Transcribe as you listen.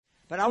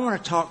But I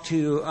want to talk to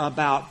you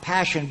about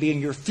passion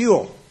being your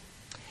fuel.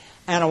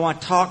 And I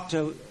want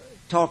to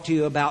talk to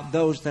you about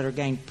those that are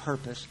gaining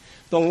purpose.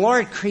 The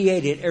Lord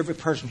created every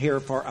person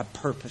here for a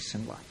purpose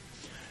in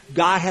life.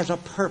 God has a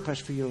purpose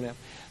for you to live.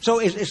 So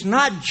it's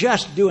not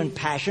just doing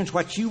passions,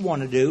 what you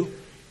want to do.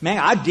 Man,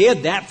 I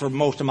did that for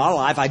most of my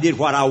life. I did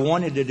what I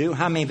wanted to do.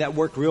 How many of that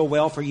worked real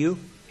well for you?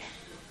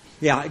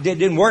 Yeah, it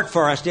didn't work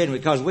for us, didn't it?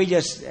 Because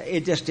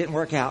it just didn't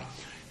work out.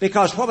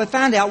 Because what we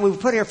found out, we were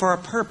put here for a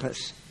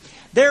purpose.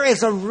 There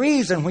is a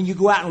reason when you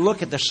go out and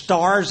look at the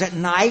stars at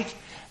night,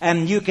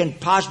 and you can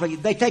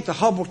they take the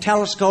Hubble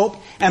telescope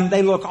and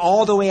they look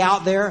all the way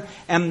out there,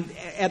 and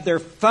at their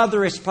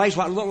furthest place,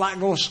 what look like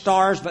little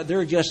stars, but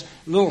they're just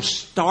little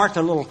stars,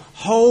 they're little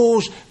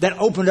holes that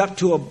opened up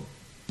to a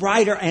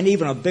brighter and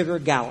even a bigger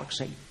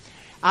galaxy.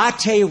 I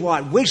tell you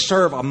what, we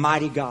serve a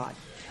mighty God.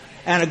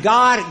 And a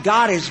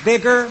God is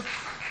bigger.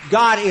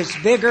 God is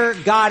bigger.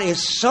 God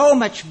is so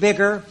much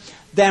bigger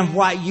than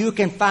what you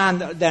can find,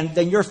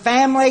 than your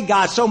family.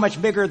 God's so much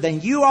bigger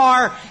than you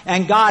are.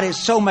 And God is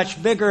so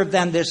much bigger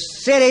than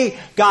this city.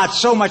 God's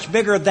so much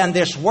bigger than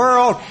this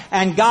world.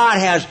 And God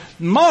has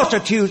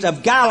multitudes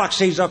of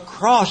galaxies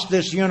across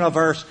this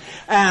universe.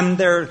 And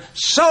there are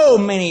so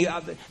many,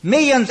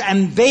 millions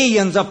and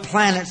billions of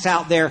planets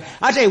out there.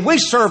 I say we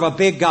serve a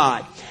big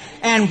God.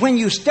 And when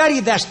you study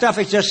that stuff,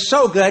 it's just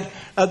so good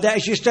that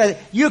as you study,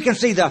 you can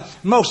see the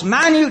most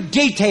minute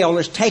detail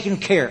is taken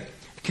care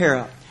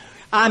of.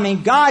 I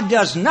mean, God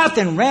does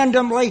nothing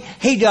randomly.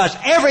 He does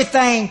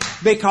everything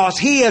because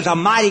He is a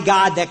mighty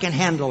God that can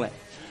handle it.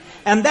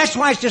 And that's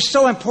why it's just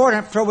so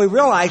important for we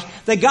realize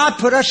that God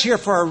put us here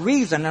for a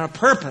reason and a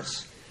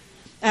purpose.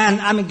 And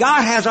I mean,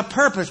 God has a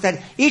purpose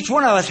that each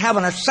one of us have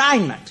an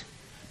assignment.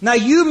 Now,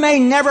 you may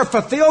never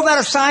fulfill that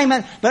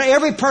assignment, but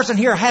every person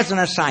here has an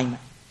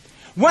assignment.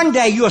 One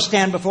day you'll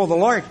stand before the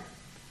Lord.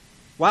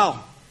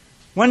 Wow.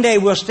 One day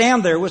we'll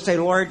stand there. We'll say,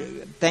 Lord,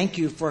 thank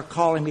you for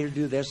calling me to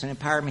do this and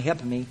empowering me,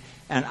 helping me.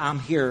 And I'm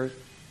here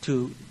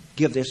to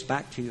give this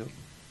back to you.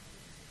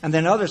 And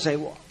then others say,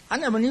 well, I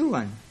never knew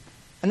one.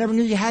 I never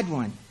knew you had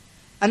one.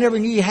 I never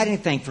knew you had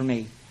anything for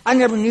me. I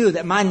never knew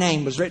that my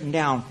name was written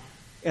down.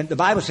 And the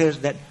Bible says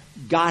that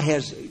God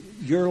has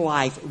your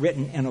life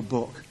written in a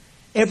book.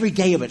 Every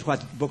day of it, what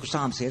the book of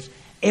Psalms says,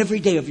 every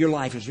day of your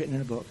life is written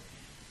in a book.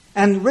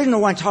 And the reason I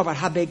want to talk about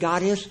how big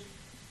God is,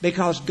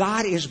 because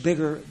God is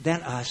bigger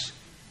than us.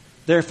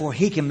 Therefore,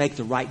 He can make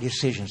the right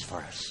decisions for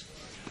us.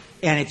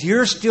 And if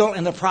you're still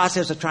in the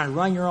process of trying to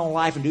run your own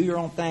life and do your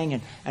own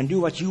thing and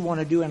do what you want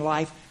to do in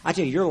life, I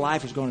tell you, your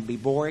life is going to be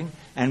boring.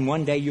 And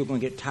one day you're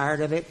going to get tired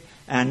of it.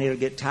 And it'll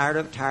get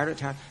tired.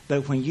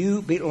 But when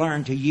you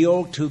learn to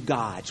yield to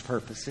God's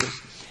purposes,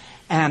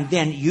 and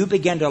then you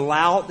begin to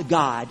allow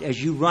God, as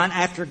you run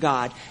after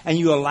God, and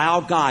you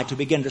allow God to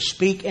begin to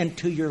speak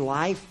into your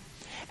life,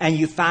 and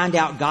you find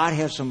out God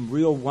has some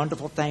real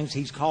wonderful things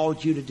He's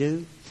called you to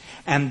do,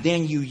 and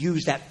then you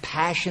use that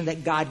passion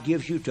that God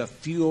gives you to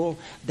fuel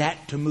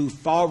that, to move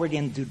forward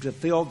and to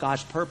fulfill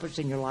God's purpose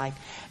in your life.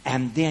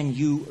 And then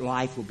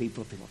life will be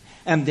fulfilled.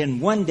 And then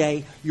one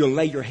day you'll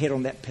lay your head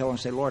on that pillow and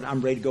say, Lord, I'm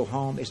ready to go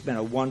home. It's been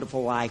a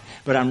wonderful life,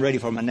 but I'm ready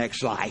for my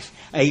next life.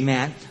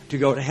 Amen. To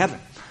go to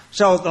heaven.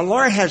 So the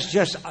Lord has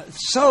just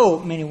so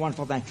many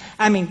wonderful things.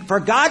 I mean,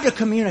 for God to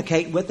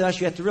communicate with us,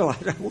 you have to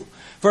realize,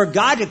 for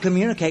God to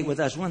communicate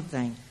with us, one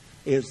thing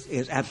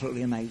is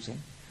absolutely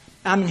amazing.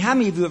 I mean, how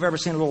many of you have ever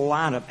seen a little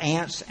line of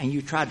ants and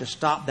you tried to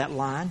stop that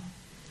line?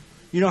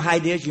 You know how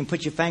it is? You can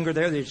put your finger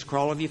there, they just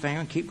crawl over your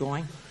finger and keep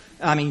going.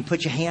 I mean, you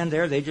put your hand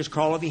there, they just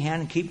crawl over your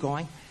hand and keep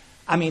going.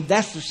 I mean,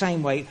 that's the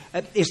same way.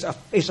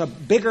 It's a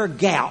bigger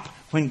gap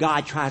when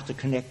God tries to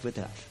connect with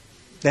us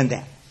than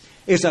that.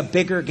 It's a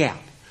bigger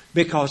gap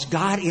because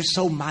God is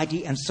so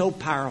mighty and so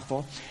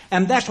powerful.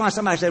 And that's why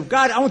somebody said,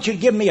 God, I want you to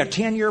give me a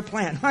 10-year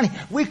plan. Honey,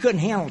 we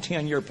couldn't handle a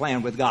 10-year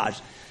plan with God's.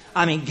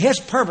 I mean, His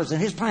purpose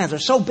and His plans are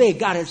so big.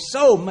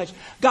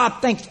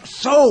 God thinks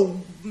so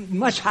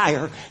much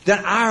higher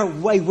than our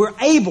way we're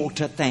able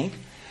to think,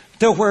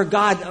 to where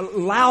God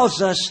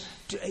allows us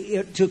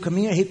to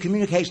communicate. He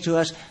communicates to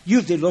us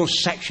usually little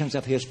sections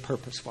of His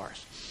purpose for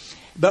us.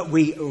 But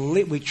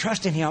we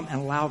trust in Him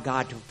and allow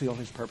God to fulfill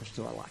His purpose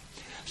through our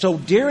life. So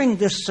during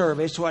this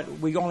service,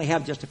 we only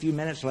have just a few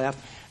minutes left,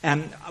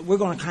 and we're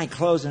going to kind of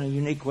close in a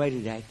unique way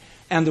today.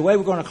 And the way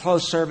we're going to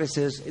close service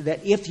is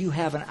that if you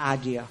have an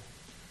idea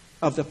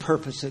of the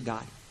purpose of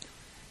God.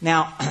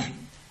 Now,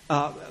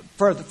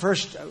 for the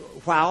first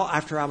while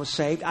after I was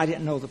saved, I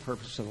didn't know the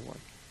purpose of the Lord.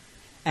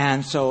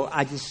 And so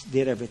I just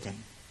did everything.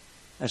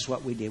 That's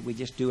what we did. We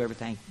just do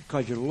everything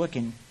because you're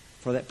looking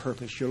for that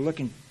purpose. You're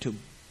looking to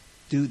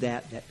do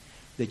that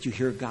you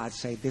hear God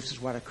say, this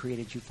is what I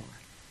created you for.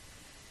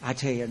 I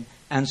tell you.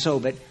 And so,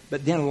 but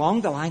then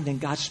along the line, then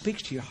God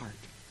speaks to your heart.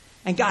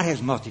 And God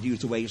has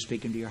multitudes of ways of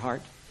speaking to your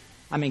heart.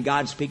 I mean, God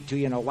can speak to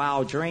you in a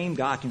wild dream.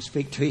 God can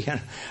speak to you.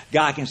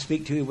 God can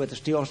speak to you with a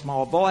still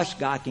small voice.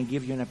 God can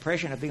give you an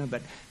impression of being.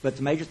 But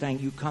the major thing,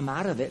 you come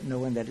out of it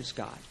knowing that it's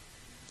God.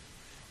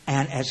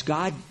 And as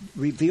God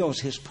reveals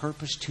His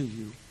purpose to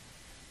you,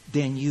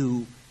 then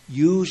you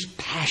use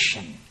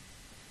passion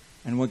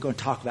And we're going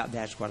to talk about that.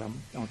 That's what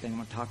the only thing I'm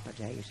going to talk about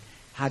today is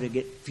how to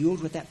get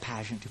fueled with that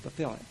passion to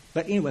fulfill it.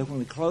 But anyway, when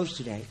we close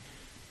today,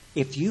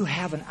 if you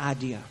have an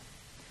idea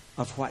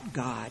of what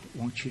God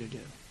wants you to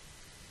do,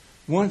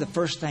 one of the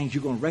first things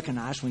you're going to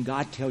recognize when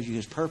God tells you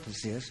His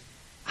purpose is,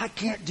 I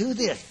can't do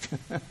this.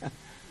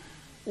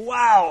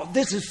 Wow,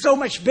 this is so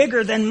much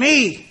bigger than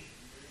me.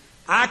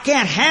 I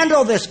can't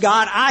handle this,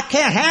 God. I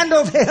can't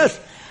handle this.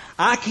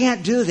 I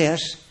can't do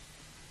this.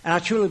 And I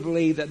truly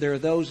believe that there are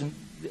those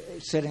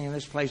sitting in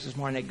this place this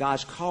morning that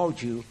God's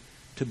called you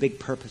to big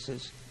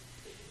purposes.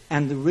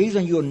 And the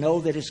reason you'll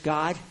know that it's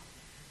God,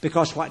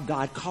 because what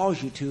God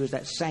calls you to is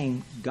that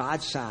same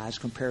God size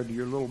compared to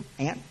your little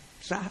ant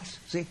size.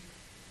 See?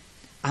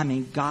 I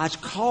mean, God's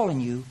calling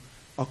you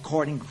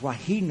according to what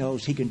He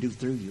knows He can do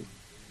through you.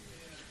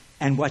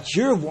 And what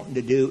you're wanting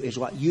to do is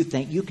what you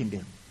think you can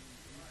do.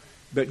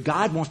 But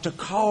God wants to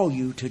call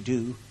you to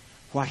do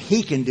what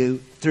He can do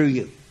through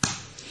you.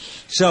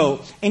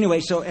 So,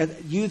 anyway,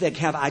 you that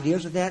have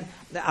ideas of that,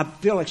 I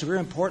feel like it's very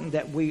important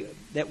that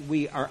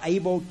we are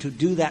able to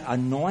do that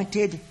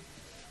anointed.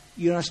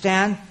 You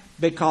understand?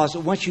 Because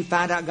once you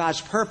find out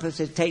God's purpose,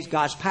 it takes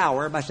God's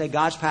power. Everybody say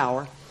God's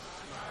power.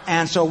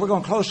 And so we're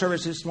going to close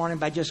service this morning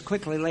by just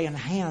quickly laying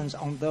hands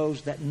on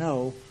those that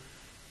know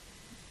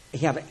you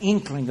have an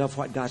inkling of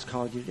what God's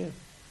called you to do.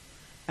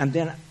 And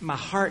then my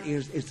heart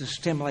is to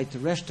stimulate the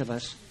rest of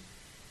us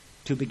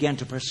to begin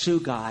to pursue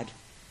God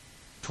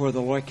to where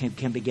the Lord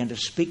can begin to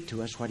speak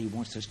to us what He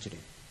wants us to do.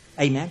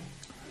 Amen?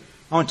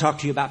 I want to talk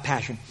to you about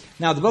passion.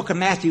 Now, the book of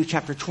Matthew,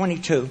 chapter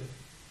 22,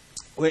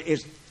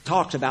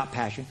 talks about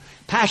passion.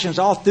 Passion's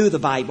all through the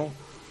Bible.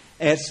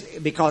 It's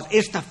because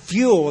it's the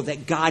fuel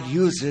that God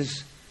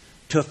uses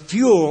to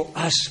fuel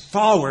us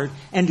forward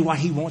into what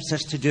He wants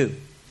us to do.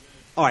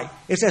 All right.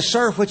 It says,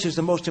 "Sir, which is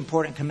the most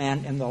important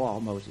command in the law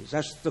of Moses?"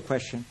 That's the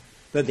question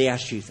that they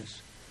asked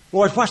Jesus.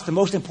 Lord, what's the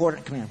most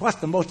important command? What's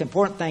the most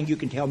important thing you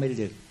can tell me to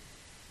do?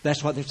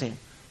 That's what they're saying.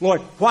 Lord,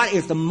 what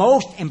is the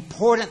most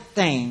important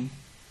thing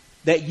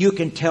that you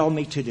can tell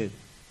me to do?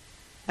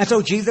 And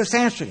so Jesus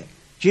answered it.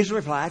 Jesus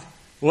replied,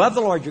 "Love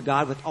the Lord your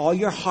God with all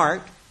your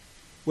heart,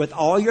 with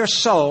all your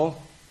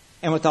soul,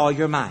 and with all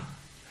your mind."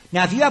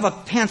 Now, if you have a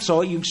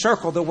pencil, you can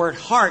circle the word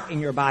heart in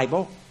your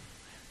Bible.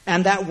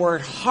 And that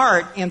word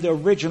heart in the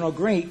original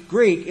Greek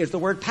is the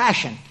word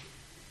passion.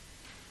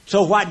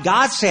 So what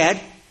God said,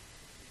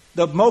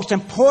 the most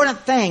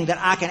important thing that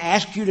I can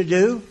ask you to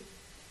do,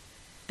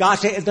 God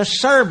said, is to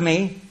serve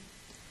me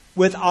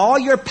with all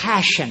your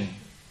passion.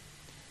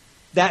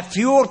 That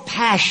fueled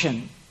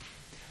passion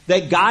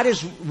that God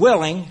is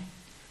willing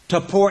to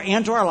pour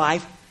into our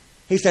life.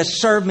 He says,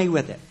 serve me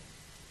with it.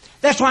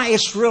 That's why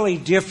it's really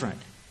different.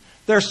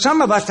 There's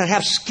some of us that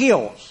have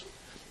skills.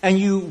 And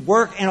you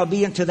work and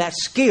obedient to that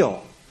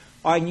skill.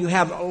 And you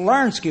have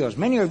learned skills.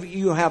 Many of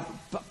you have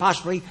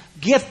possibly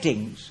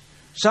giftings.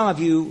 Some of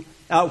you,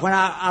 when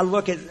I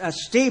look at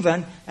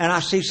Stephen and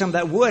I see some of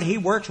that wood he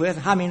works with,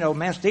 how many know,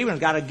 man, Stephen's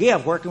got a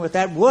gift working with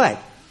that wood.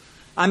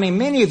 I mean,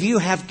 many of you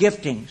have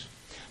giftings.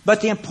 But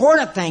the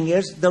important thing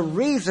is, the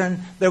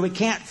reason that we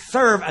can't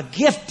serve a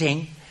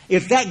gifting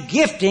is that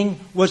gifting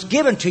was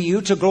given to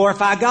you to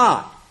glorify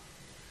God.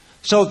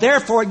 So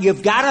therefore,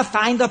 you've got to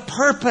find the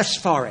purpose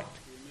for it.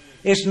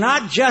 It's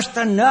not just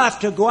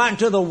enough to go out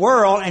into the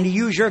world and to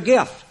use your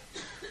gift.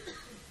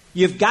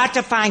 You've got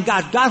to find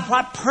God. God,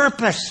 what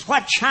purpose,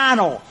 what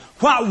channel,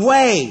 what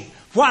way,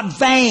 what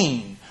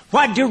vein,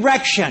 what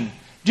direction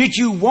did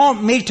you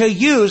want me to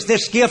use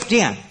this gift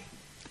in?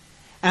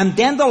 And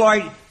then the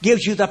Lord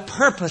gives you the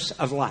purpose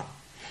of life.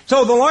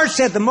 So the Lord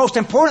said the most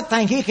important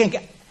thing He can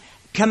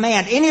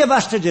command any of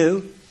us to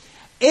do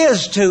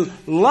is to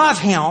love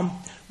Him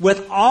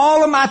with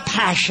all of my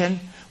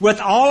passion, with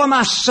all of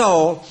my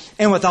soul,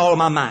 and with all of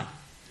my mind.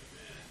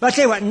 But I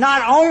tell you what,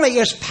 not only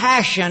is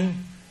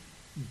passion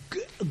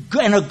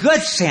in a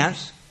good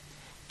sense,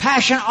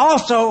 passion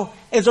also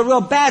is a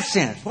real bad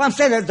sense. Well, I'm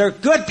saying that there's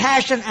good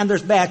passion and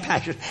there's bad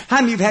passion. How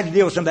many of you have had to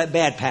deal with some of that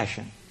bad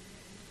passion?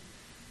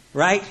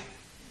 Right?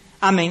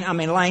 I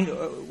mean, Lane,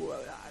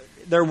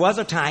 there was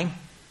a time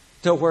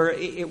to where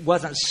it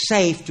wasn't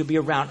safe to be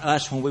around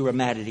us when we were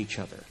mad at each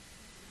other.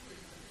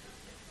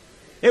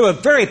 It were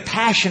very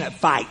passionate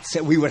fights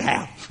that we would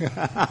have.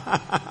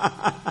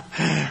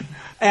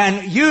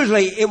 And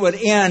usually it would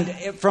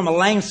end from a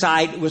Lane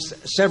side with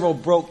several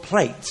broke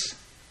plates.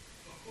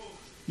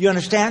 You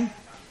understand?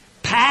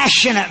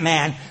 Passionate,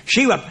 man.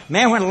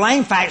 When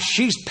Lane fights,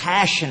 she's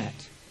passionate.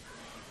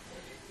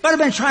 But I've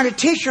been trying to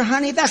teach her,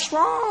 honey, that's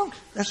wrong.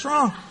 That's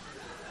wrong.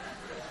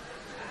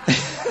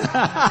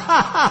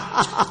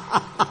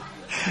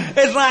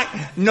 It's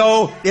like,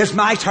 no, it's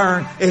my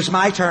turn. It's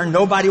my turn.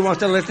 Nobody wants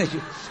to listen to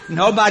you.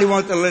 Nobody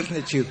wants to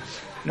listen to you.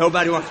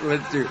 Nobody wants to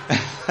listen to you.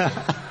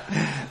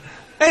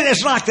 And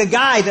it's like the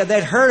guy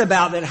that heard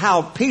about that,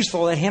 how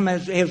peaceful that him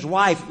and his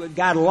wife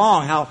got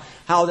along,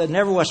 how there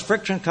never was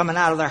friction coming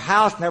out of their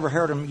house, never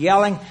heard them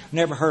yelling,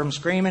 never heard them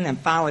screaming. And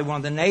finally one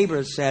of the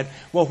neighbors said,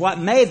 well, what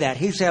made that?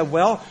 He said,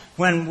 well,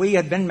 when we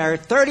had been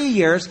married 30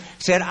 years,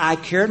 said, I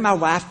carried my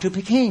wife to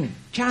Peking,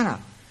 China.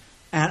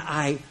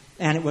 And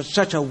And it was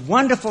such a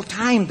wonderful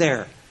time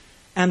there.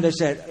 And they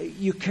said,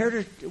 you care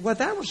to... Well,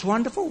 that was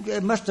wonderful.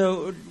 It must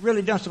have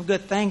really done some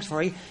good things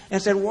for you.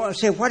 And said,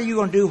 what are you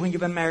going to do when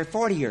you've been married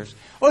 40 years?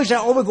 Oh, he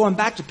said, we're going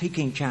back to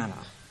Peking, China.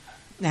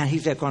 And he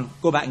said, going to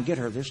go back and get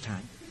her this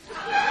time.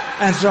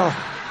 And so...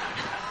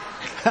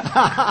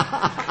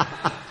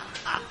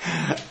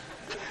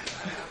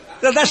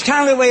 That's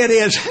kind of the way it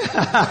is.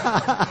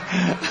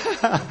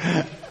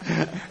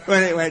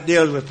 when it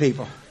deals with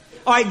people.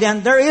 All right,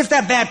 then, there is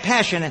that bad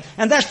passion,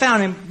 and that's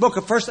found in book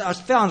of First.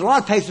 It's found in a lot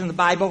of places in the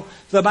Bible.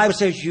 The Bible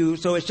says you.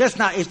 So it's just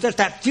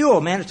that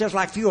fuel, man. It's just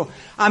like fuel.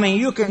 I mean,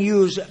 you can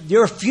use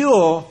your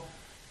fuel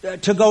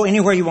to go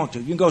anywhere you want to.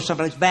 You can go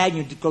someplace bad,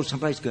 you can go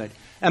someplace good.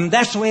 And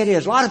that's the way it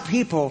is. A lot of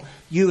people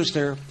use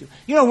their.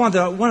 You know, one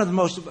of the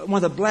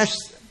most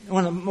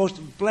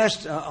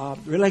blessed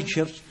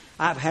relationships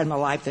I've had in my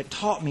life that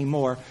taught me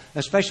more,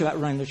 especially about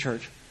running the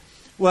church,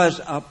 was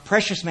a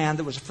precious man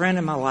that was a friend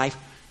in my life.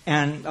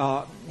 And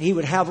he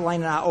would have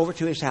Elaine and I over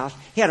to his house.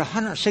 He had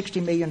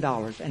 $160 million,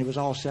 and he was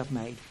all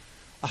self-made.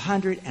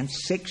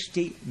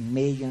 $160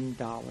 million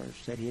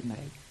that he had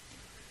made.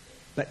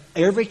 But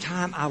every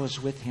time I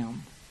was with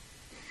him,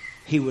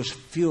 he was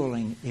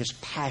fueling, his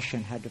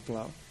passion had to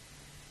flow.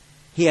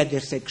 He had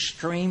this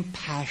extreme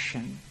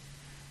passion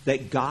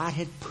that God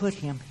had put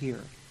him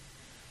here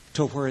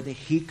to where that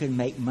he could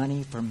make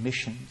money for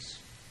missions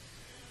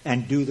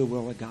and do the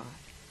will of God.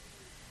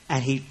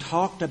 And he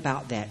talked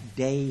about that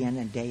day in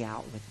and day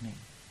out with me.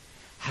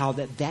 How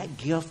that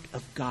gift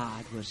of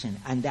God was in,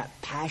 and that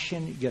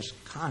passion just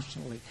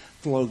constantly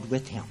flowed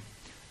with him.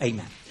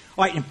 Amen.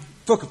 All right, in the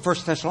book of 1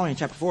 Thessalonians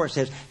chapter 4, it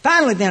says,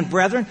 finally then,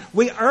 brethren,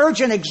 we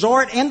urge and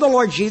exhort in the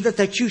Lord Jesus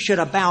that you should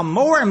abound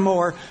more and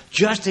more,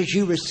 just as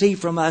you receive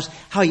from us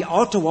how you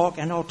ought to walk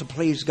and ought to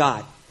please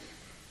God.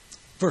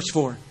 Verse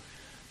 4.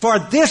 For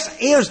this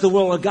is the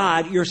will of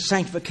God, your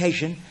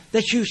sanctification,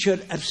 that you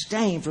should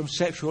abstain from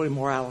sexual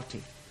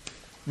immorality.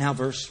 Now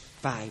verse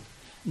 5.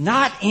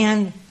 Not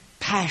in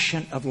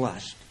passion of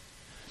lust.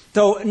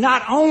 So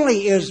not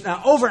only is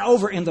over and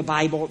over in the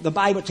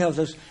Bible tells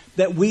us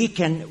that we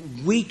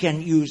can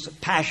use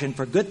passion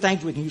for good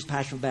things, we can use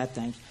passion for bad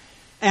things.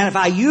 And if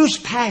I use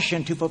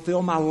passion to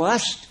fulfill my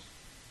lust,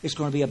 it's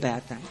going to be a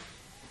bad thing.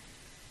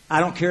 I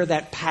don't care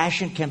that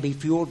passion can be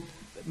fueled,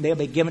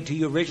 maybe given to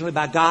you originally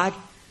by God.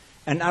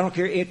 And I don't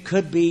care, it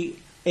could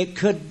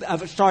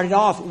have started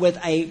off with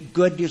a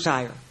good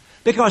desire.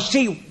 Because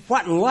see,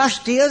 what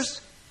lust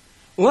is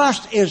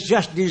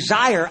just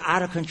desire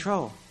out of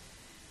control.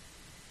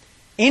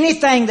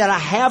 Anything that I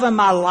have in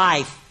my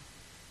life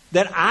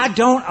that I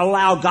don't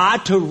allow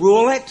God to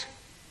rule it,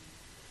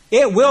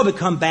 it will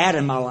become bad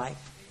in my life.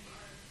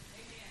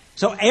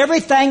 So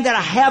everything that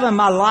I have in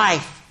my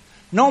life,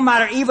 no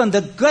matter even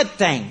the good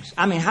things.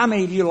 I mean, how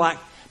many of you like,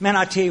 man,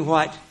 I tell you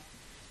what,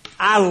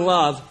 I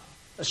love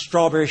a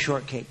strawberry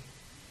shortcake.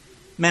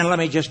 Man, let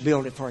me just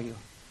build it for you.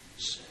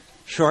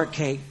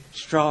 Shortcake,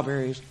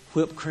 strawberries,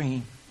 whipped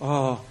cream.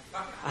 Oh,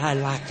 I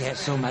like that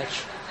so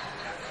much.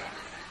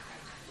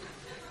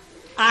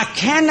 I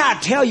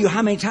cannot tell you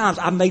how many times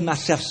I've made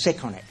myself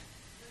sick on it.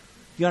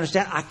 You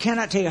understand? I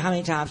cannot tell you how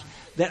many times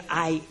that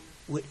I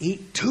would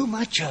eat too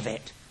much of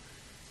it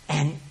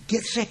and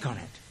get sick on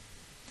it.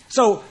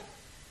 So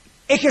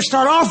it can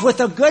start off with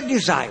a good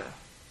desire.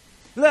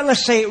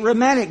 Let's say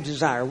romantic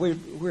desire.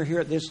 We're here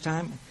at this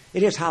time.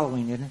 It is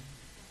Halloween, isn't it?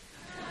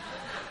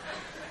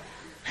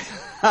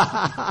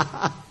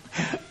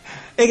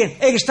 It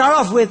can start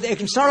off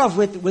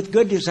with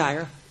good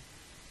desire.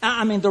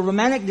 I mean, the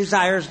romantic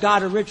desires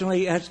God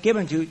originally has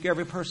given to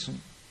every person.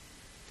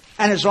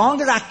 And as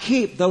long as I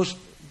keep those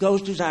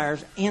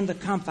desires in the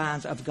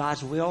confines of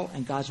God's will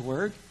and God's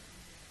word,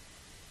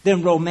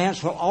 then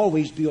romance will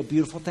always be a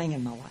beautiful thing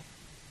in my life.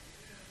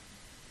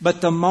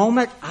 But the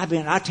moment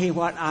I tell you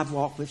what, I've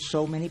walked with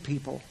so many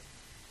people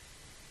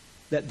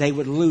that they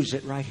would lose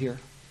it right here.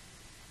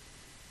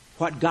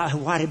 What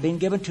had been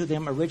given to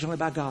them originally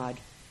by God,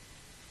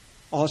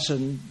 all of a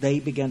sudden they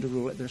began to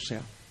rule it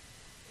themselves.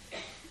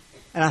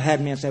 And I've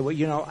had men say, well,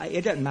 you know,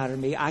 it doesn't matter to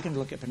me. I can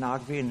look at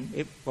pornography and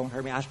it won't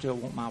hurt me. I still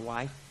want my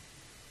wife.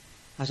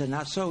 I said,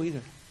 not so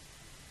either.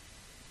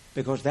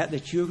 Because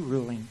that you're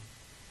ruling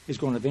is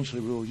going to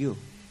eventually rule you.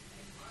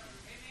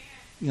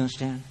 You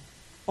understand?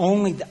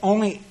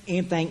 Only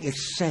anything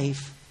is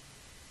safe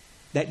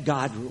that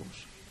God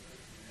rules.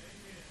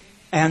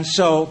 And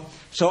so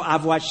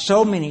I've watched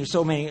so many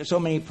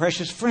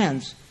precious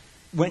friends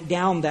went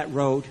down that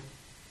road,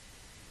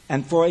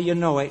 and before you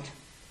know it,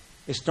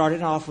 it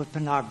started off with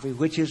pornography,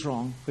 which is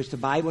wrong, which the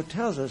Bible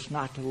tells us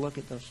not to look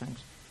at those things,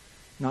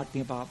 not to be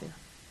involved there.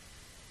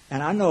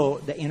 And I know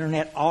the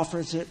internet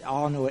offers it,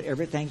 I know it,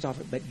 everything's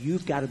offered, but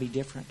you've got to be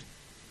different.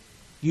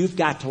 You've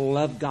got to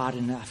love God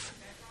enough.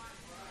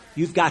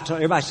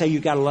 Everybody say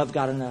you've got to love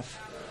God enough.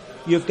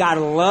 You've got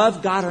to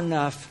love God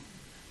enough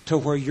to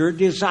where your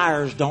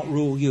desires don't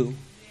rule you,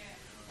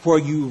 where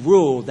you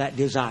rule that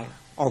desire,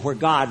 or where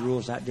God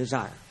rules that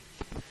desire.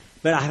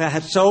 But I've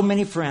had so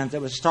many friends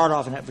that would start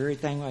off in that very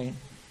thing way,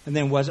 and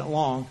then it wasn't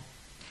long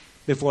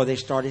before they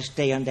started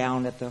staying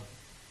down at the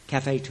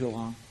cafe too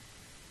long.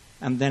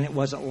 And then it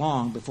wasn't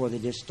long before they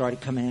just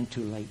started coming in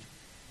too late.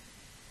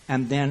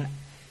 And then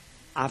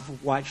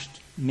I've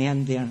watched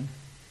men then,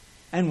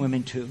 and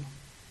women too,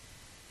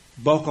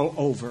 buckle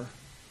over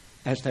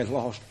as they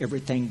lost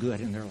everything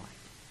good in their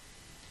life.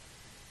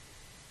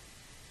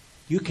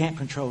 You can't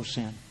control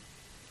sin.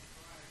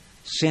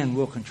 Sin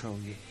will control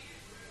you.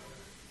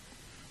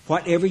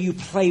 Whatever you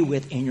play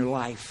with in your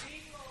life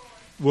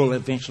will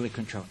eventually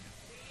control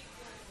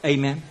you.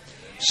 Amen.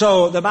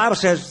 So the Bible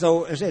says,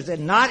 so it says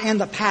not in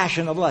the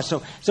passion of lust.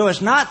 So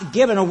it's not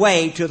given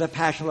away to the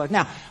passion of lust.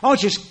 Now, I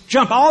want you to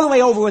jump all the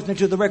way over with me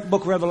to the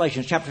book of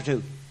Revelation, chapter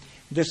 2.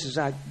 This is,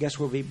 I guess,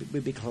 where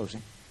we'll be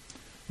closing.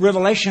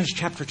 Revelations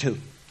chapter 2.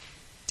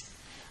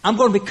 I'm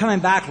going to be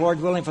coming back,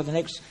 Lord willing, for the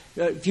next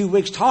few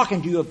weeks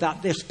talking to you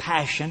about this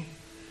passion,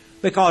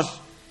 because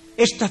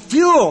it's the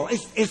fuel.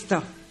 It's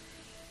the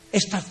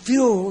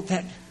fuel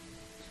that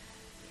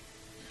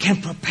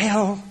can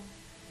propel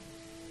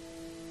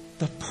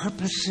the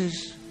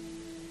purposes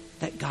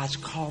that God's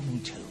called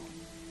me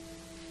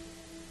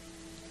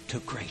to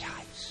great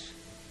heights.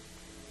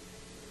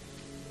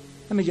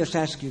 Let me just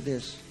ask you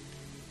this.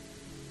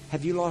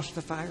 Have you lost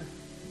the fire?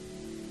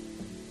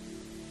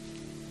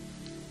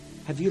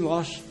 Have you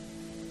lost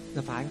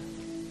the fire?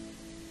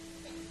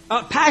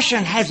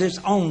 Passion has its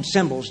own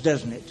symbols,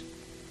 doesn't it?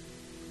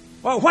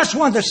 Well, what's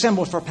one of the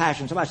symbols for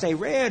passion? Somebody say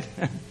red.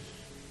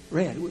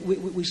 Red.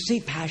 We see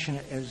passion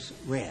as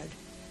red.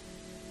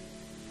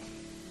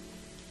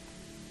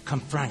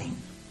 Confronting.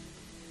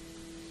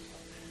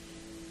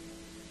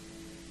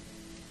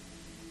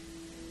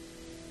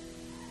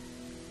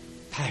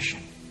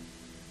 Passion.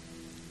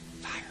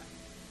 Fire.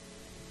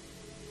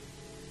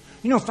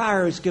 You know,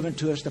 fire is given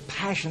to us. The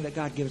passion that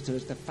God gives to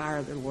us, the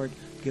fire that the Lord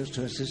gives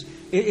to us,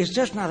 it's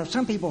just not.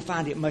 Some people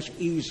find it much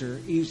easier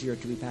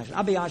to be passionate.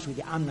 I'll be honest with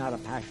you, I'm not a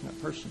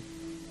passionate person,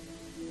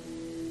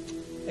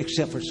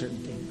 except for certain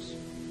things.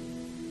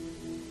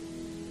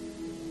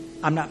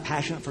 I'm not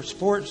passionate for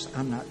sports.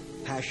 I'm not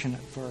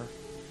passionate for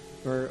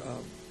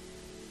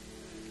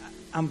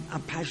I'm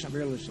passionate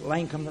really.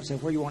 Lane comes and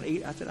said, "Where you want to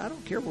eat?" I said, "I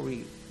don't care where we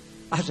eat."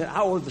 I said,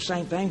 "I order the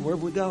same thing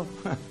wherever we go."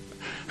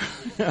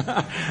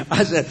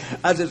 I said,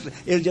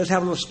 it'll just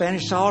have a little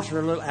Spanish sauce or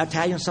a little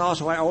Italian sauce,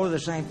 so I order the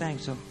same thing.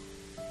 So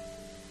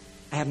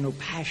I have no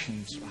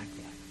passions like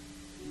that.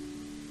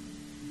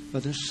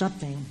 But there's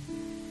something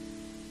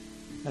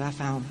that I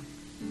found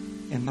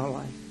in my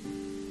life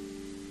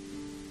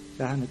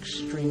that I'm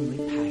extremely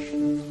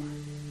passionate for.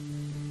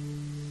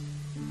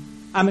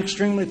 I'm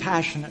extremely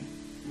passionate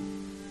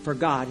for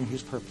God and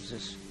His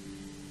purposes.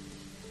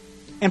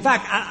 In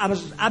fact,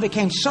 I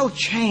became so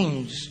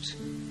changed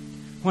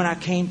when I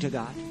came to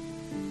God.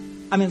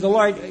 I mean, the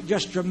Lord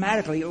just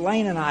dramatically,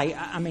 Lane and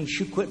I mean,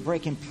 she quit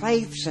breaking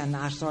plates and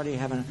I started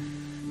having,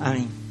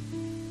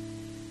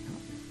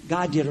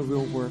 God did a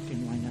real work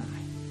in Lane and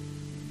I.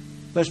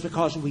 But it's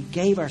because we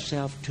gave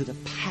ourselves to the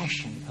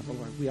passion of the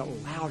Lord. We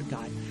allowed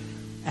God.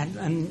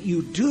 And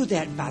you do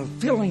that by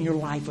filling your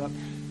life up.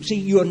 See,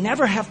 you'll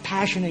never have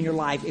passion in your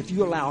life if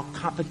you allow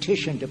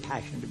competition to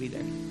passion to be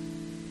there.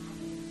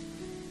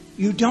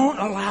 You don't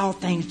allow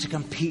things to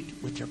compete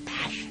with your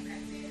passion.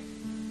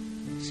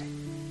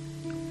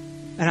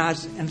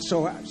 And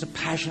so I was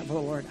passionate for the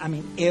Lord. I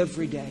mean,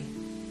 every day,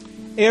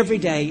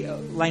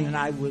 Lane and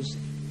I was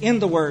in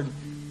the Word,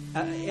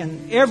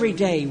 and every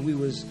day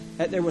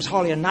there was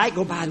hardly a night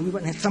go by that we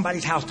went in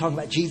somebody's house talking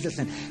about Jesus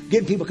and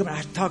getting people coming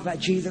out to talk about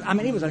Jesus. I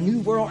mean, it was a new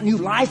world, new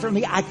life for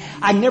me.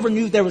 I never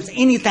knew there was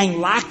anything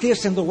like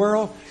this in the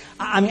world.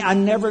 I mean, I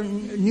never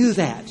knew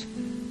that.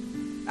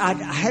 I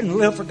hadn't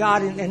lived for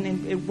God,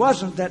 and it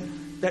wasn't that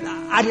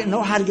I didn't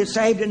know how to get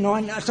saved. Didn't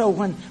know. So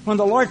when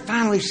the Lord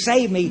finally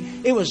saved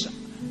me, it was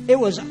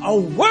a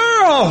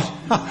world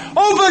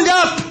opened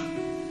up.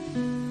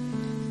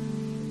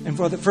 And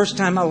for the first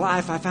time in my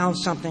life, I found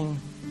something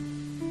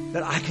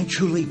that I can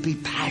truly be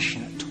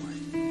passionate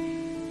toward.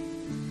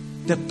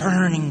 The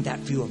burning, that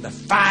fuel, the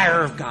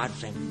fire of God.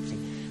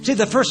 See,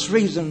 the first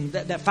reason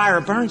that fire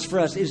burns for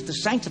us is to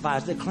sanctify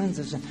us, to cleanse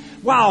us. And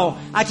wow,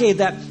 I tell you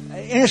that,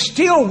 and it's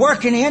still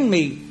working in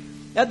me.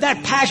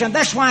 That passion,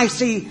 that's why I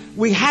see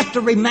we have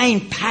to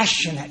remain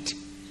passionate.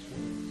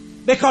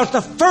 Because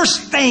the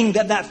first thing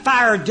that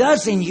fire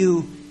does in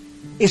you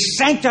is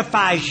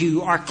sanctifies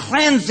you or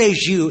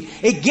cleanses you.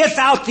 It gets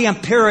out the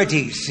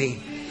impurities,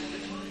 see.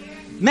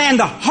 Man,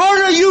 the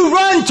harder you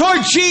run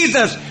toward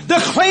Jesus, the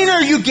cleaner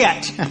you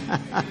get.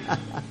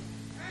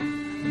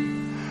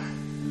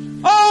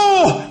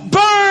 Oh,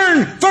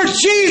 burn for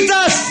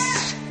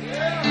Jesus!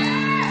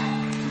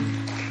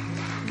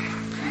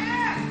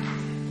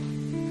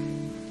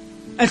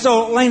 And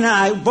so Lane and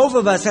I, both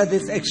of us had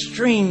this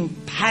extreme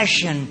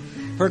passion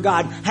for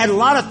God. Had a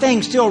lot of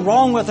things still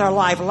wrong with our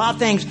life, a lot of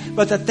things,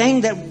 but the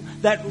thing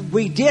that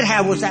we did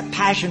have was that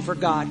passion for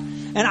God.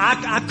 And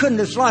I couldn't,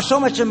 there's lost so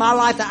much in my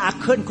life that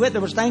I couldn't quit.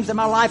 There was things in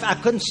my life I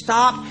couldn't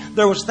stop.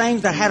 There was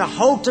things that had a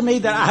hold to me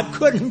that I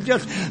couldn't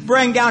just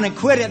bring down and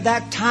quit at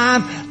that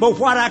time. But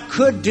what I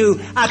could do,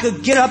 I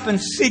could get up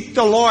and seek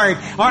the Lord,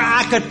 or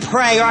I could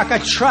pray, or I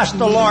could trust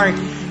the Lord.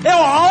 There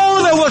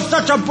was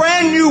such a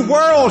brand new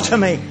world to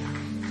me.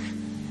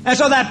 And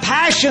so that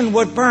passion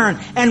would burn.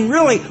 And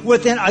really,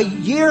 within a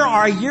year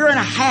or a year and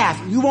a half,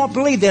 you won't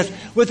believe this,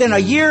 within a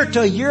year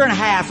to a year and a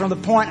half from the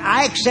point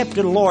I accepted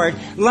the Lord,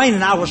 Lane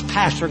and I was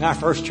pastoring our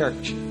first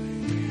church.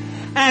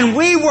 And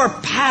we were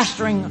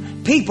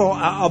pastoring people,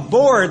 a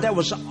board that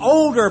was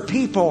older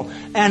people,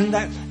 and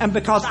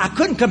because I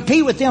couldn't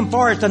compete with them as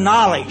far as the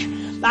knowledge.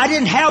 I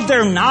didn't have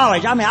their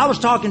knowledge. I mean, I was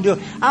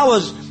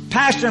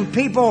pastoring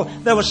people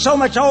that was so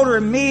much older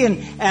than me,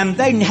 and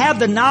they didn't have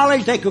the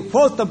knowledge. They could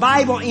quote the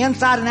Bible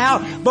inside and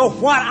out. But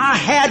what I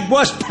had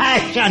was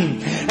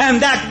passion.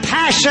 And that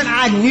passion,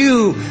 I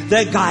knew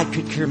that God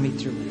could carry me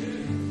through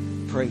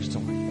it. Praise the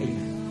Lord.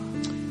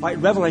 Amen. All right,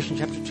 Revelation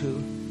chapter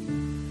 2.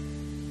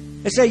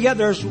 It said, yet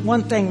there's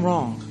one thing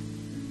wrong.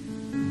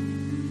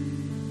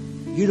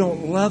 You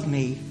don't love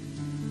me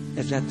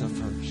as at the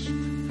first.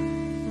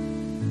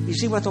 You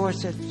see what the Lord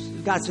said?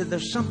 God said,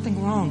 there's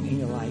something wrong in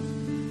your life.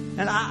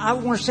 And I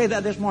want to say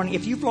that this morning.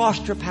 If you've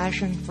lost your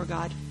passion for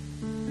God,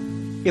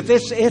 if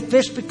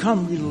this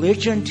become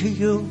religion to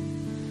you,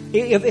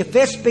 if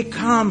it's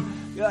become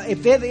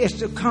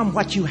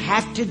what you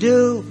have to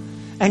do,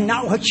 and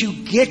not what you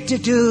get to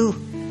do,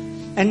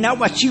 and not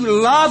what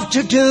you love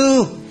to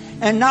do,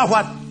 and not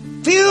what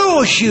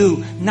fuels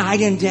you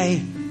night and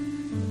day,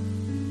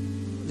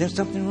 there's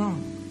something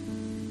wrong.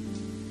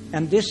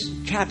 And this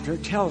chapter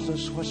tells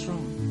us what's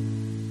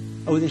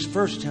wrong. Oh, this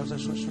verse tells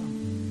us what's wrong.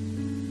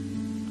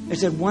 It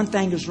said, one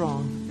thing is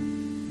wrong.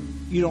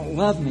 You don't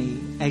love me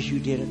as you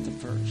did at the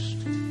first.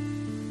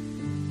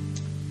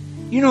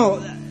 You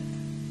know,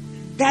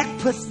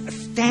 that puts a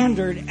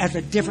standard as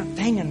a different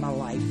thing in my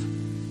life.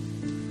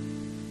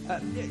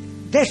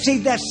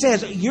 That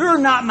says, you're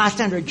not my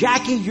standard.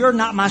 Jackie, you're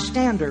not my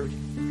standard.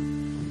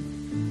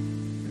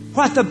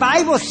 What the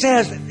Bible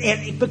says,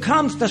 it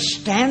becomes the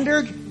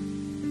standard,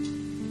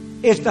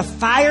 is the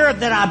fire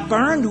that I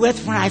burned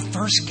with when I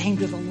first came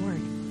to the Lord.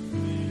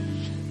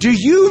 Do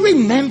you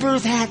remember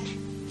that?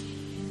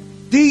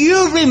 Do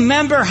you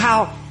remember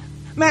how,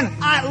 man,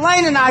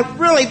 Lane and I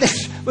really,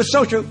 this was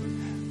so true.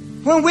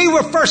 When we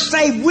were first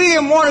saved, we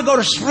didn't want to go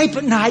to sleep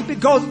at night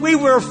because we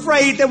were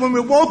afraid that when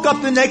we woke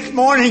up the next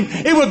morning,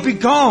 it would be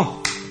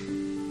gone.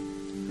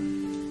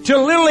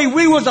 Till literally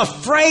we was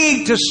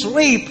afraid to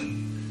sleep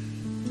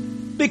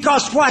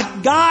because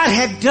what God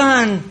had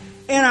done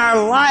in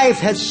our life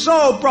had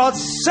so brought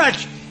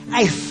such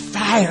a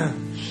fire,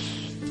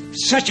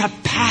 such a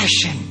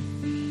passion,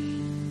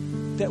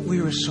 that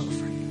we were so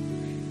afraid.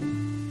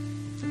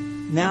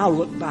 Now I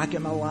look back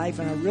at my life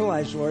and I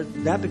realize,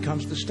 Lord, that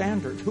becomes the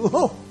standard.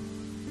 Whoa.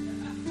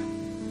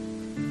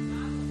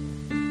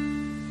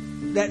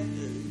 That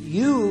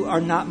you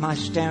are not my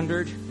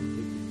standard,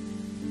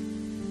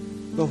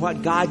 but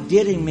what God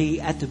did in me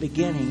at the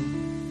beginning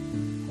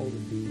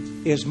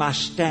is my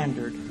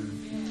standard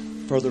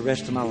for the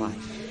rest of my life.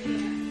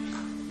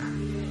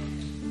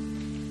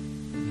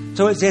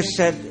 So it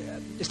said,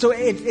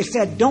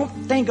 don't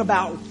think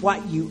about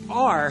what you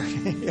are.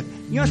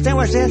 You understand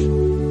what it says?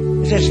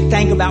 It says,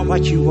 think about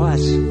what you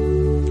was.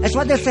 That's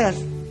what this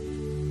says.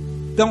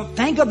 Don't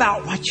think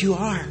about what you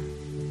are.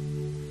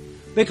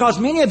 Because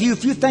many of you,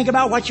 if you think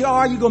about what you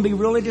are, you're going to be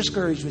really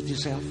discouraged with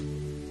yourself.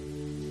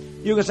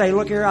 You're going to say,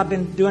 look here, I've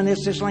been doing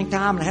this length of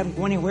time and I haven't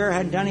gone anywhere, I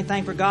hadn't done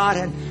anything for God,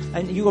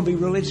 and you're going to be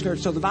really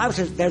discouraged. So the Bible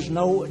says there's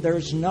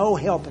no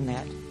help in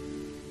that.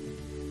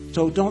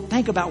 So don't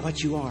think about what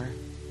you are,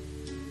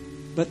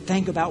 but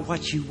think about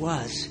what you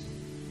was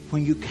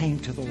when you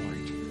came to the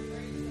Lord.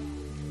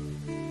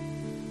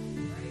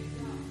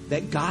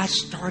 That God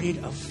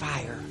started a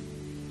fire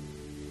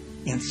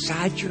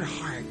inside your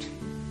heart.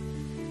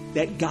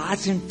 That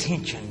God's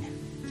intention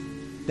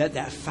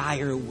that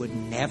fire would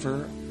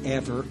never,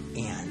 ever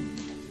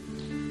end.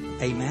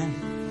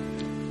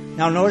 Amen.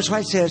 Now notice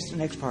what it says, the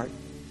next part.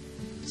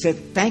 It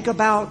said, think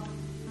about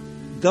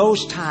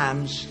those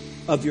times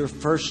of your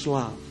first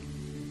love.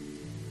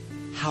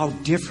 How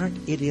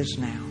different it is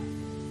now.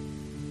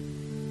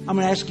 I'm going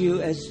to ask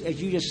you, as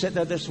you just sit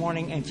there this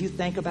morning, and if you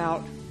think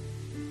about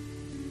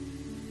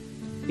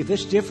if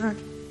it's different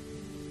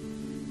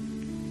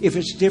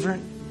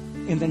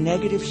in the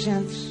negative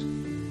sense,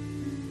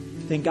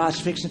 then God's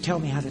fixing to tell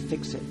me how to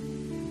fix it.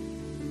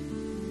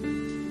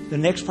 The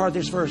next part of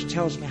this verse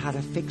tells me how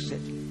to fix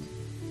it.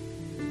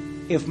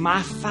 If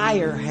my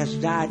fire has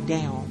died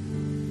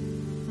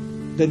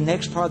down, the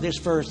next part of this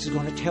verse is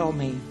going to tell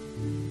me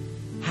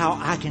how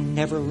I can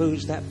never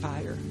lose that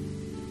fire.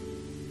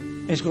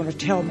 It's going to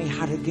tell me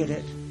how to get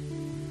it.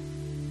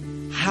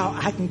 How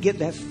I can get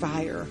that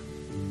fire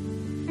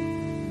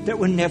that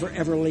will never,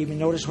 ever leave me.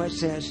 Notice what it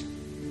says.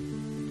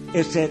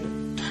 It said,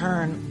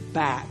 turn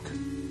back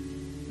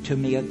to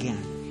me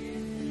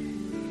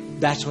again.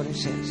 That's what it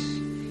says.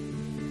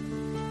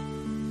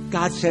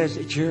 God says,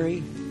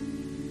 Jerry,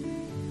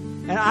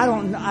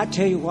 And I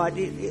tell you what,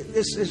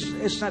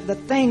 it's not the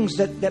things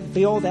that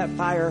build that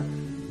fire.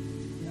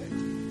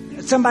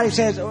 Somebody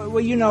says, well,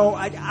 you know,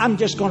 I'm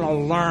just going to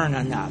learn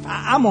enough.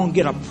 I'm going to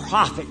get a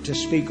prophet to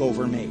speak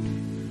over me.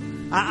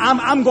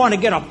 I'm going to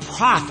get a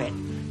prophet,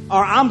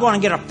 or I'm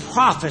going to get a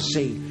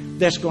prophecy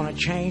that's going to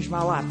change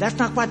my life. That's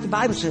not what the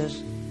Bible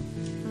says.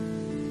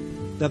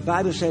 The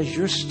Bible says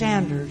your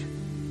standard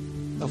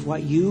of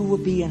what you will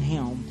be in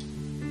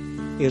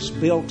Him is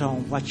built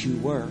on what you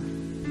were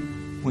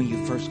when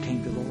you first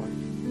came to the Lord.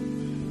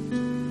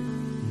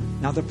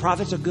 Now, the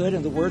prophets are good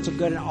and the words are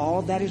good and all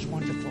of that is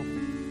wonderful.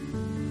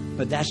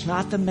 But that's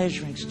not the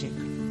measuring stick.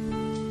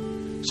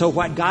 So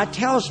what God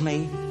tells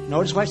me,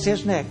 notice what it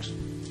says next.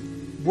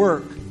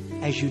 Work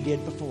as you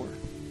did before.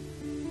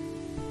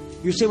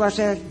 You see what I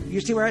said? You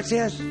see where it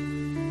says?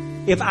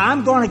 If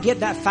I'm going to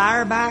get that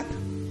fire back,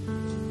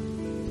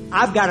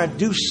 I've got to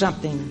do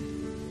something.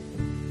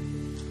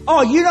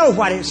 Oh, you know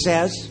what it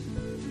says.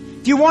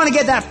 If you want to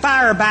get that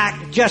fire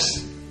back,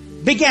 just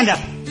begin to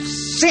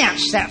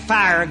sense that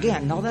fire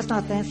again. No, that's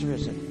not the answer,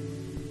 is it?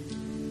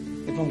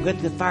 If I'm going to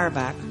get the fire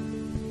back,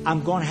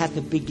 I'm going to have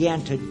to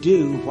begin to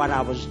do what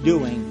I was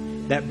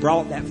doing that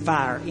brought that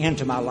fire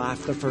into my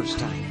life the first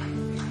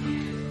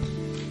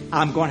time.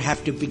 I'm going to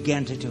have to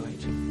begin to do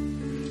it.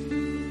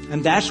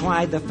 And that's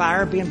why the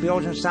fire being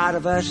built inside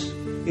of us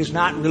is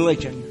not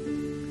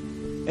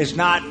religion. It's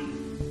not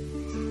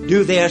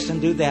do this and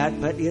do that,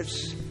 but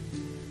it's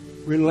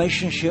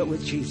relationship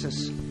with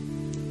Jesus.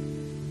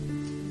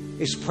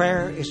 It's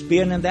prayer. It's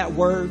being in that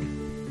Word.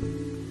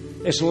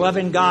 It's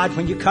loving God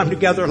when you come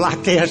together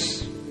like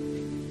this.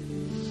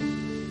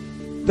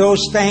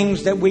 Those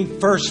things that we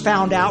first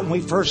found out when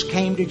we first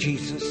came to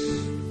Jesus.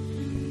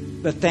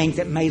 The things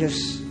that made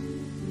us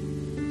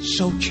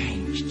so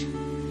changed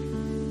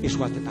is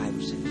what the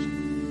Bible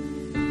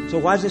says. So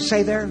what does it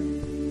say there?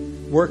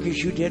 Work as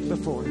you did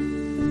before.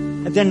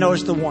 And then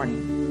notice the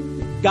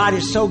warning. God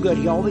is so good.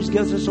 He always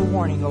gives us a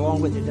warning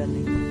along with it, doesn't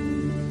He?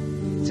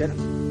 He said,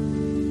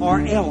 or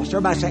else.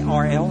 Everybody say,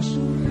 or else.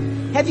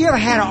 Have you ever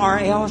had an or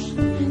else?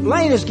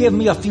 Lane has given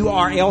me a few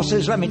or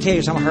else's. Let me tell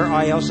you some of her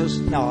or else's.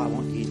 No, I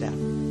won't use that.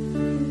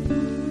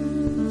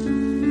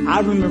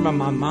 I remember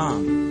my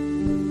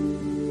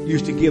mom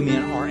used to give me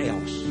an or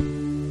else.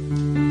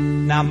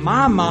 Now,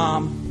 my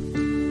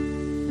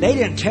mom, they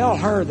didn't tell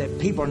her that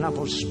people are not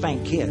supposed to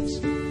spank kids.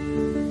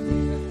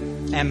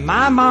 And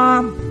my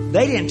mom,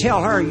 they didn't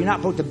tell her you're not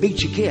supposed to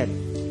beat your kid.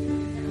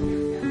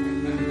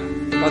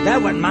 But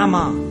that wasn't my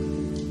mom.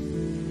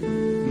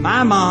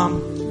 My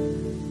mom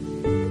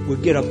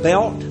would get a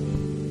belt.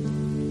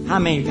 How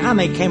many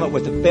came up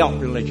with the belt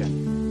religion?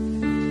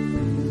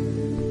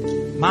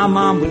 My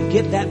mom would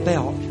get that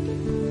belt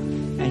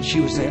and she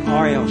would say,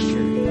 or else,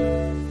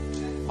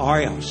 Jerry.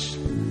 Or else.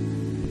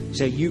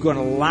 So you're going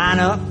to line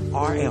up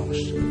or else.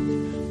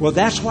 Well,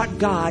 that's what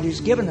God has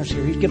given us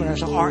here. He's given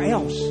us or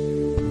else.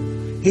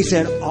 He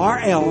said, or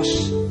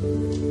else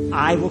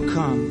I will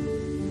come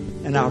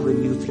and I'll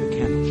remove your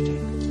candlestick.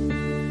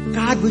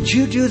 God, would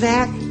you do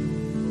that?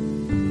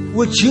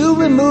 Would you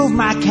remove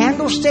my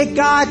candlestick,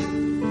 God?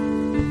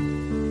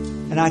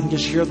 And I can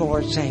just hear the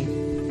Lord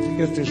saying,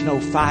 if there's no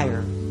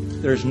fire,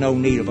 there's no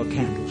need of a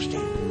candlestick.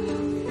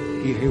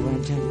 You hear what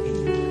I'm telling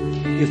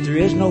you? If there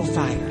is no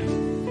fire,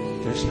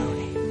 there's no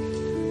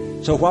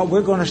need. So what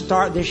we're going to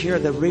start this year,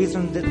 the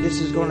reason that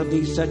this is going to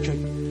be such a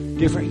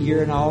different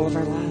year in all of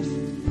our lives,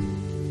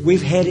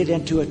 we've headed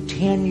into a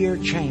 10-year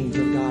change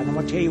of God. I'm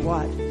going to tell you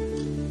what.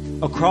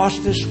 Across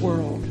this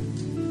world,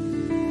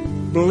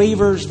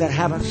 believers that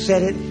haven't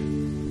said it,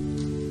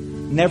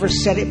 never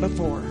said it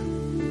before,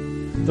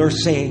 they're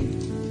saying,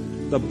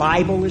 the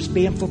Bible is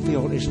being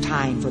fulfilled. It's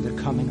time for the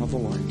coming of the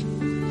Lord.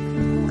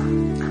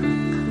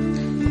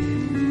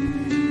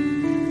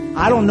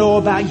 I don't know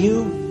about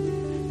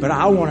you, but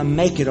I want to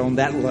make it on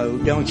that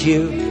load, don't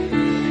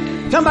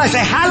you? Somebody say,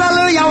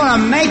 hallelujah, I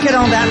want to make it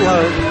on that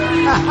load.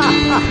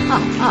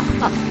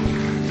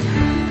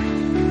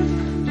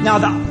 Now,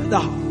 the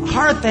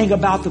hard thing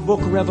about the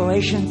book of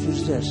Revelation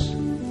is this.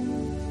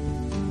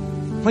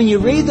 When you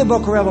read the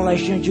book of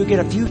Revelation, you get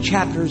a few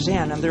chapters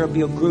in, and there will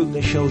be a group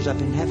that shows up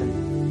in heaven.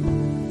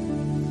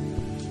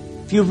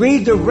 If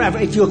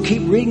you'll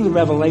keep reading the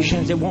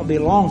Revelations, it won't be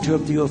long till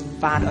you'll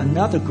find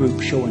another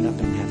group showing up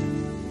in heaven.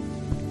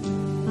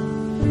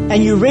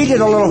 And you read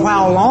it a little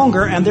while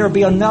longer, and there'll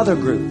be another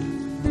group.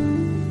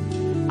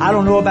 I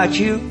don't know about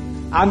you.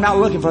 I'm not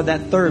looking for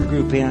that third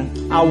group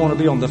in. I want to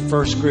be on the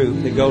first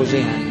group that goes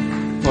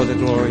in for the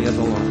glory of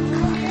the Lord.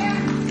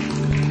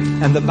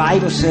 And the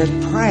Bible says,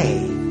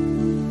 pray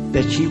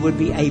that you would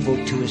be able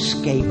to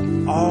escape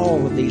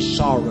all of these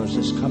sorrows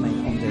that's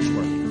coming on this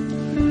world.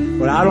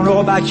 But I don't know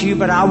about you,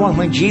 but I want,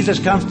 when Jesus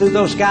comes through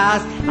those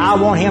skies, I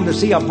want Him to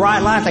see a bright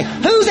light and say,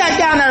 who's that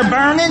down there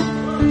burning?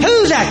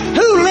 Who's that?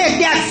 Who lit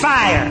that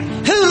fire?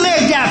 Who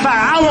lit that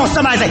fire? I want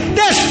somebody to say,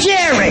 that's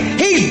Jerry.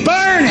 He's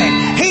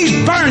burning. He's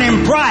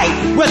burning bright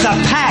with a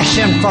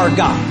passion for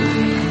God.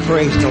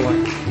 Praise the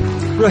Lord.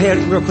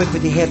 Real quick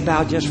with your head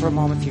bowed just for a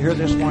moment. If you're here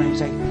this morning,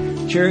 say,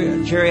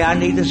 Jerry, I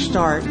need to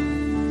start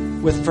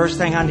with the first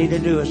thing I need to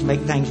do is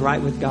make things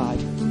right with God.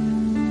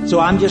 So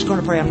I'm just going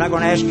to pray. I'm not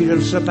going to ask you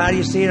to slip out of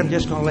your seat. I'm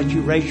just going to let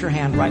you raise your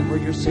hand right where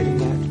you're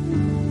sitting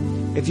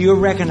at. If you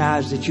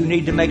recognize that you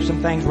need to make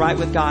some things right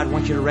with God, I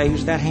want you to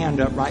raise that hand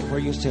up right where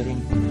you're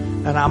sitting.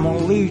 And I'm going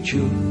to lead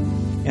you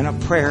in a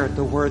prayer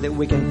the word that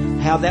we can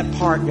have that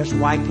part just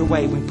wiped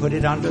away. We put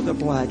it under the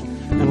blood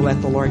and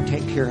let the Lord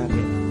take care of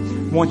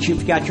it. Once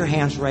you've got your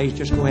hands raised,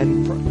 just go ahead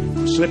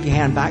and slip your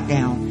hand back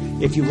down.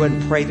 If you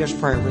wouldn't pray this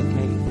prayer with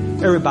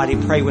me. Everybody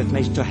pray with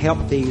me to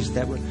help these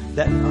that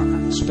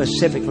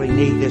specifically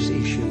need this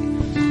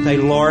issue. Say,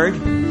 Lord,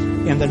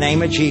 in the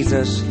name of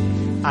Jesus,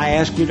 I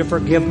ask you to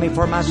forgive me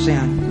for my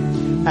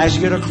sin. I ask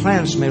you to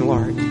cleanse me,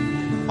 Lord.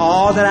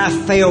 All that I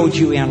failed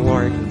you in,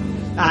 Lord,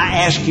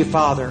 I ask you,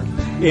 Father,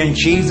 in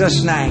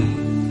Jesus'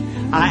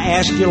 name, I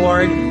ask you,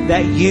 Lord,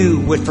 that you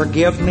would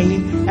forgive me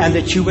and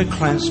that you would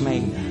cleanse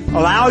me.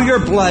 Allow your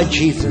blood,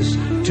 Jesus,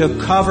 to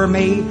cover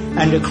me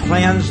and to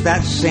cleanse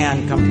that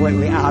sin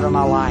completely out of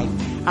my life.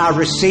 I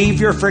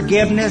receive your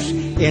forgiveness.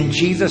 In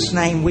Jesus'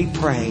 name we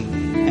pray.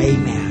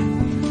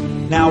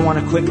 Amen. Now I want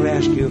to quickly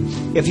ask you,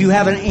 if you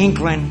have an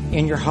inkling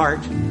in your heart,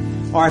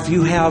 or if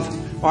you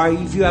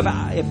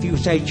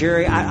say,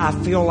 Jerry, I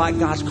feel like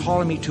God's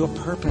calling me to a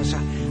purpose.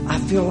 I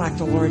feel like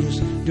the Lord is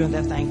doing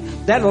that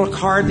thing. That little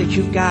card that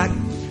you've got,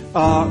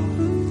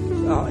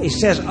 it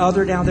says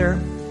other down there.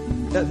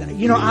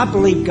 I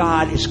believe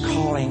God is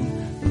calling.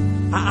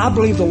 I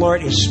believe the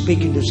Lord is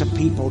speaking to some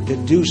people to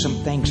do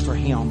some things for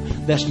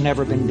Him that's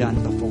never been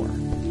done before.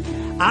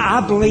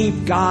 I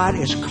believe God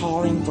is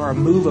calling for a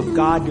move of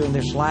God during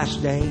this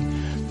last day,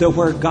 that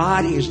where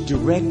God is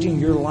directing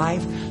your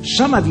life.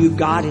 Some of you,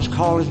 God is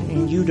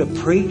calling you to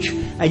preach,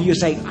 and you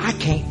say, I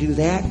can't do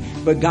that.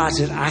 But God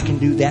says, I can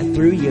do that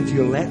through you if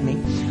you'll let me.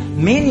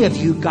 Many of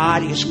you,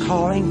 God's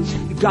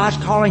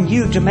calling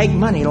you to make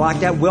money, like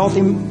that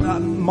wealthy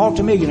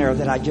multimillionaire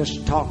that I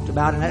just talked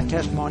about in that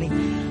testimony.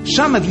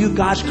 Some of you,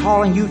 God's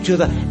calling you to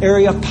the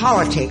area of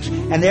politics.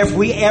 And if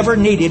we ever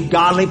needed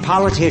godly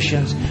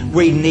politicians,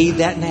 we need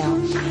that now.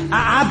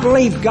 I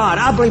believe God.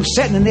 I believe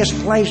sitting in this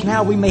place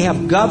now, we may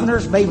have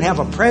governors, may have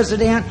a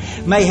president,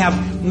 may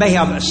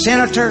have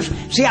senators.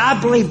 See,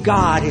 I believe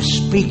God is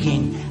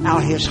speaking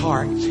out His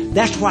heart.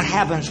 That's what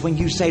happens when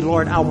you say,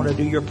 Lord, I want to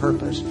do your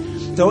purpose.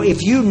 So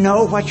if you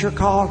know what you're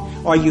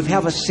called, or you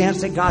have a sense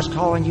that God's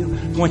calling you,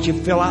 once you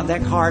fill out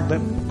that card,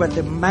 but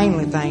the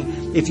mainly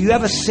thing, if you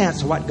have a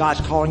sense of what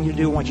God's calling you to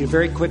do, I want you to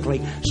very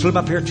quickly slip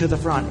up here to the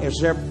front. It's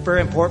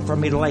very important for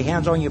me to lay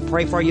hands on you,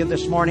 pray for you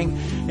this morning.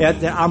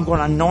 I'm going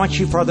to anoint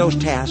you for those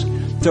tasks,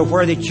 to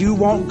where that you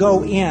won't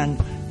go in,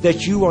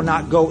 that you will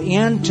not go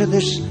into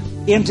this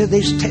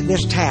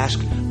task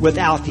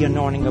without the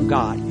anointing of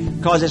God.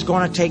 Because it's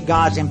going to take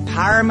God's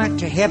empowerment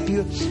to help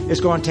you.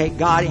 It's going to take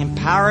God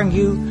empowering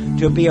you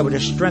to be able to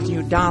strengthen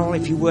you. Donald,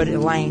 if you would,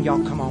 Elaine,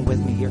 y'all come on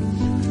with me here.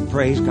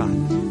 Praise God.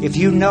 If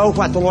you know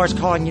what the Lord's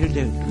calling you to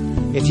do,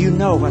 if you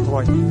know what the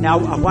Lord...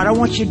 Now, what I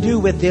want you to do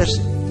with this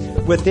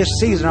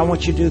season, I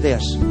want you to do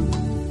this.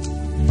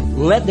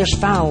 Let this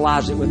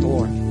finalize it with the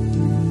Lord.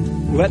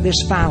 Let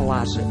this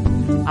finalize it.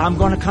 I'm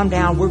going to come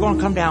down. We're going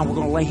to come down. We're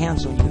going to lay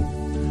hands on you.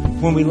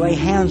 When we lay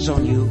hands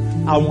on you,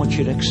 I want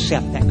you to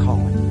accept that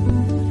calling.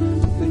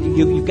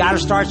 You've got to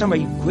start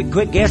somewhere.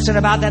 Quit guessing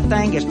about that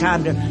thing. It's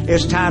time to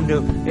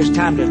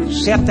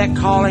accept that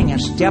calling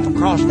and step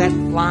across that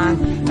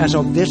line. And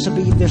so this will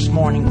be this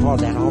morning for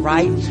that. All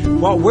right.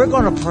 Well, we're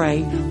going to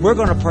pray. We're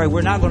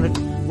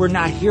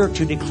not here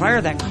to declare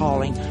that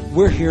calling.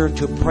 We're here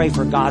to pray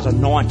for God's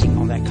anointing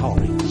on that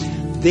calling.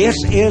 This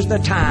is the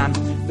time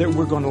that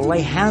we're going to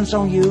lay hands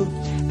on you,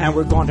 and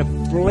we're going to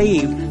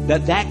believe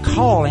that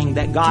calling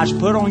that God's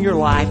put on your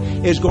life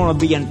is going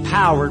to be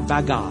empowered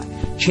by God.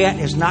 Chet,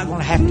 is not going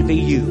to have to be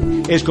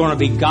you. It's going to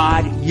be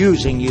God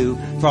using you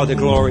for the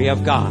glory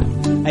of God.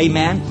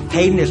 Amen.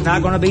 Hayden, it's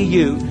not going to be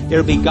you.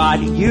 It'll be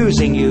God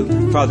using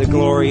you for the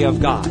glory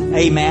of God.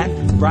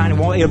 Amen. Brian,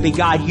 it'll be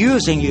God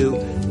using you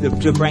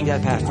to bring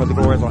that past for the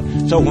glory of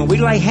God. So when we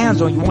lay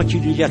hands on you, I want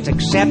you to just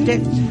accept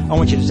it. I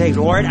want you to say,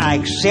 Lord, I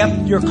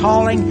accept your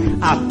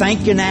calling. I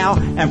thank you now.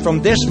 And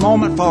from this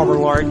moment forward,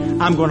 Lord,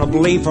 I'm going to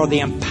believe for the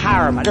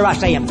empowerment. Everybody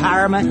say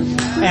empowerment.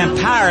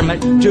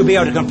 Empowerment to be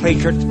able to complete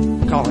your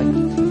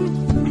calling.